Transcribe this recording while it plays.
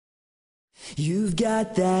You've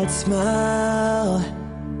got that smile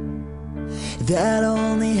that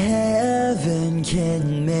only heaven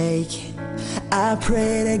can make. I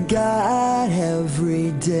pray to God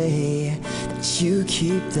every day that you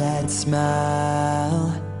keep that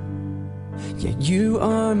smile. Yeah, you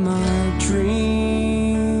are my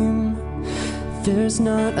dream. There's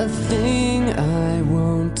not a thing I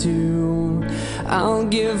won't do. I'll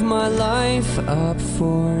give my life up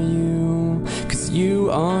for you, 'cause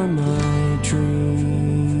you are my dream.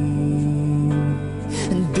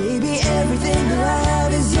 And baby, everything that I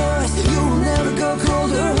have is yours. You will never go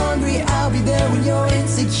cold or hungry. I'll be there when you're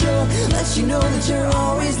insecure. Let you know that you're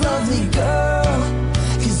always lovely, girl,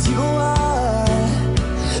 'cause you are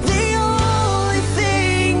the only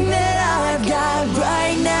thing that I've got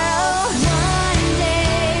right now.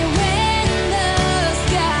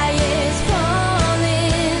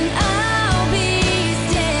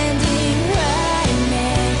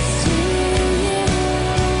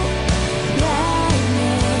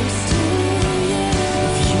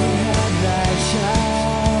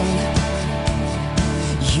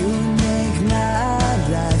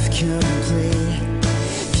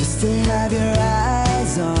 Just to have your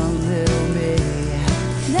eyes on little me,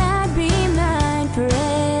 that'd be mine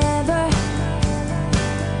forever.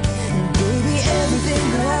 And baby, everything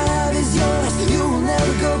that I have is yours. You will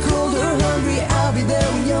never go cold or hungry. I'll be there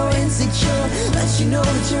when you're insecure. Let you know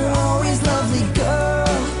that you're always lovely, girl,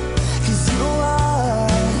 'cause you are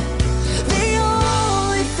the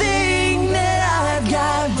only thing that I've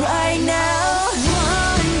got right now.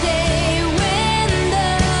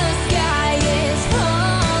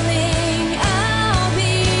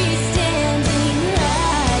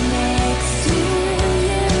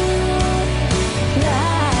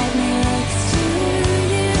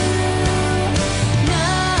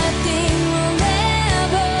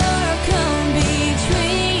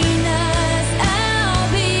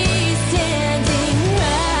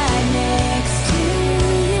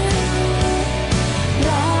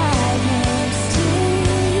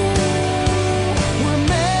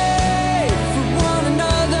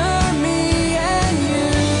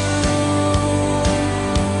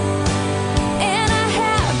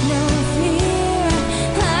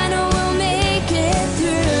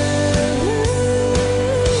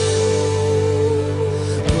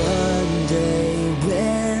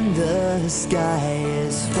 The sky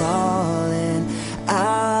is falling,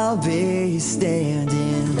 I'll be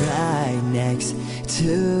standing right next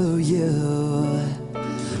to you,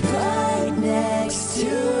 right next to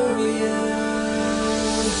you.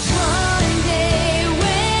 One day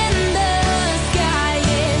when the sky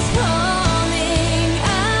is falling,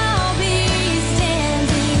 I'll be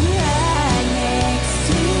standing right next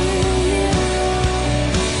to you,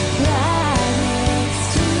 right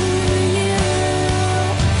next to you.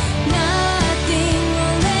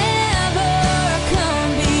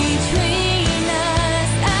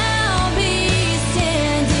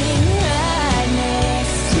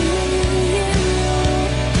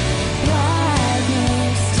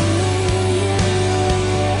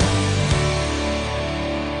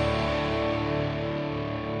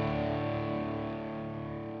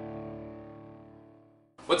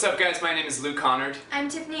 What's up, guys? My name is Luke Connard. I'm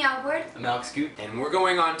Tiffany Alvord. I'm Alex Scoot. And we're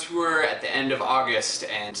going on tour at the end of August,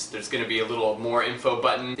 and there's going to be a little more info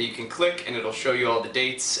button that you can click, and it'll show you all the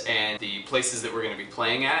dates and the places that we're going to be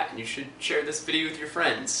playing at, and you should share this video with your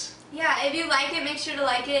friends. Yeah, if you like it, make sure to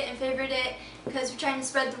like it and favorite it, because we're trying to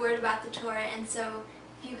spread the word about the tour, and so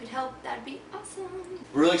if you could help, that'd be awesome.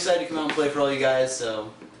 We're really excited to come out and play for all you guys,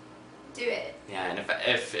 so do it. Yeah, and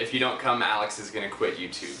if you don't come, Alex is going to quit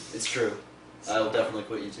YouTube. It's true. I will definitely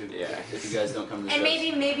quit YouTube. Yeah. If you guys don't come to the And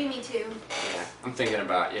shows. maybe me too. Yeah, I'm thinking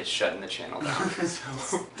about shutting the channel down.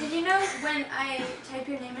 So. Did you know when I type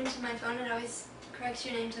your name into my phone, it always corrects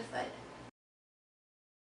your name to Foot?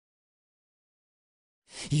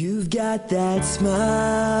 You've got that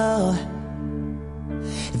smile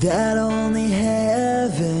that only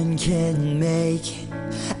heaven can make.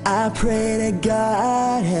 I pray to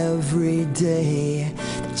God every day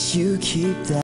that you keep that